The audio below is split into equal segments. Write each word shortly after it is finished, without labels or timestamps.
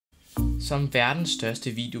Som verdens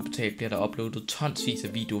største videoportal bliver der uploadet tonsvis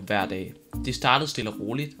af video hver dag. Det startede stille og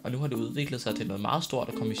roligt, og nu har det udviklet sig til noget meget stort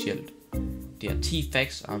og kommercielt. Det er 10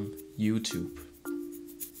 facts om YouTube. –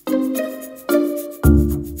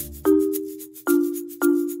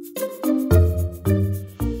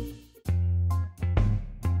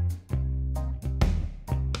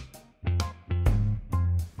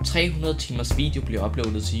 300 timers video bliver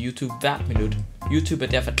uploadet til YouTube hvert minut. YouTube er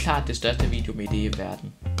derfor klart det største videomedie i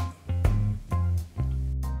verden.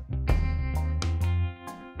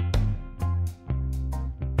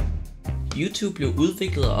 YouTube blev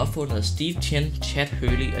udviklet og opfundet af Steve Chen, Chad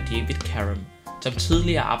Hurley og David Karam, som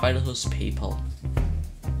tidligere arbejdede hos PayPal.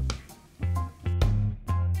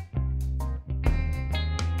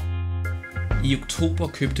 I oktober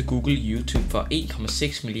købte Google YouTube for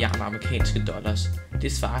 1,6 milliarder amerikanske dollars.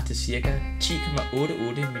 Det svarer til ca.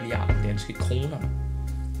 10,88 milliarder danske kroner.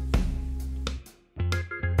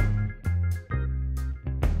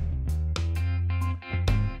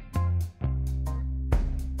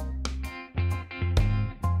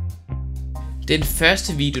 Den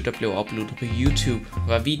første video, der blev uploadet på YouTube,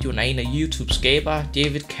 var videoen af en af YouTubes skabere,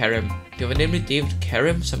 David Karam. Det var nemlig David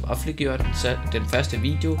Karam, som offentliggjorde den første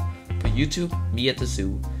video på YouTube, Me at the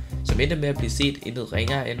Zoo, som endte med at blive set intet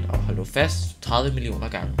ringere end, og hold nu fast, 30 millioner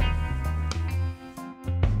gange.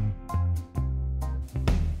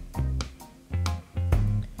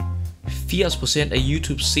 %80% af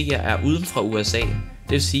YouTubes seere er uden fra USA.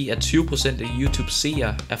 Det vil sige, at 20% af YouTubes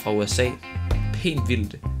seere er fra USA. Pænt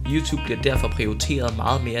vildt. YouTube bliver derfor prioriteret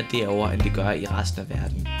meget mere derovre, end det gør i resten af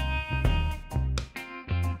verden.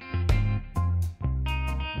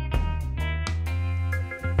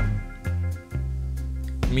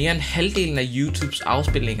 Mere end halvdelen af YouTubes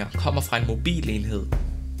afspilninger kommer fra en mobilenhed.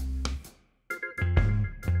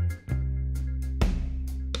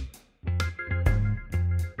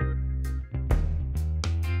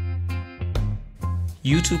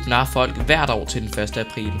 YouTube narrer folk hvert år til den 1.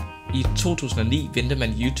 april. I 2009 vendte man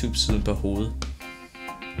YouTube-siden på hovedet.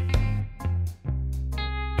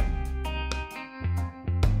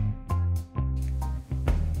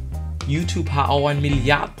 YouTube har over 1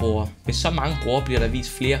 milliard brugere. Med så mange brugere bliver der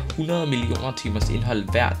vist flere 100 millioner timers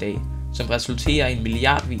indhold hver dag, som resulterer i en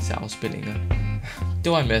milliardvis af afspilninger.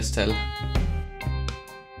 Det var en masse tal.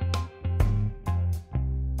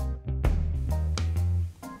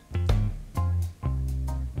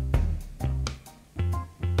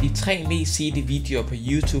 De 3 mest sete videoer på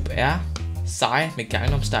YouTube er Psy med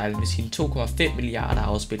Gangnam Style med sine 2,5 milliarder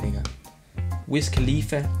afspilninger, Wiz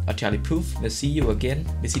Khalifa og Charlie Puth med See You Again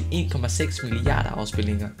med sine 1,6 milliarder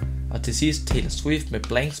afspilninger, og til sidst Taylor Swift med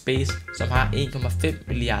Blank Space, som har 1,5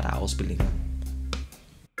 milliarder afspilninger.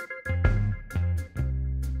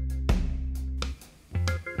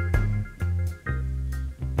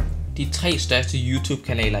 De 3 største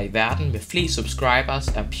YouTube-kanaler i verden med flest subscribers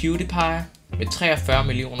er PewDiePie med 43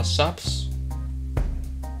 millioner subs,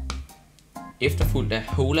 efterfulgt af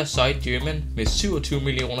Hola Soy German med 27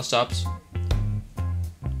 millioner subs,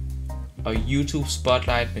 og YouTube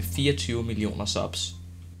Spotlight med 24 millioner subs.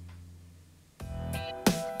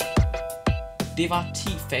 Det var 10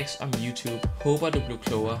 facts om YouTube. Håber du blev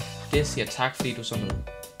klogere. Det siger tak fordi du så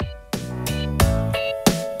med.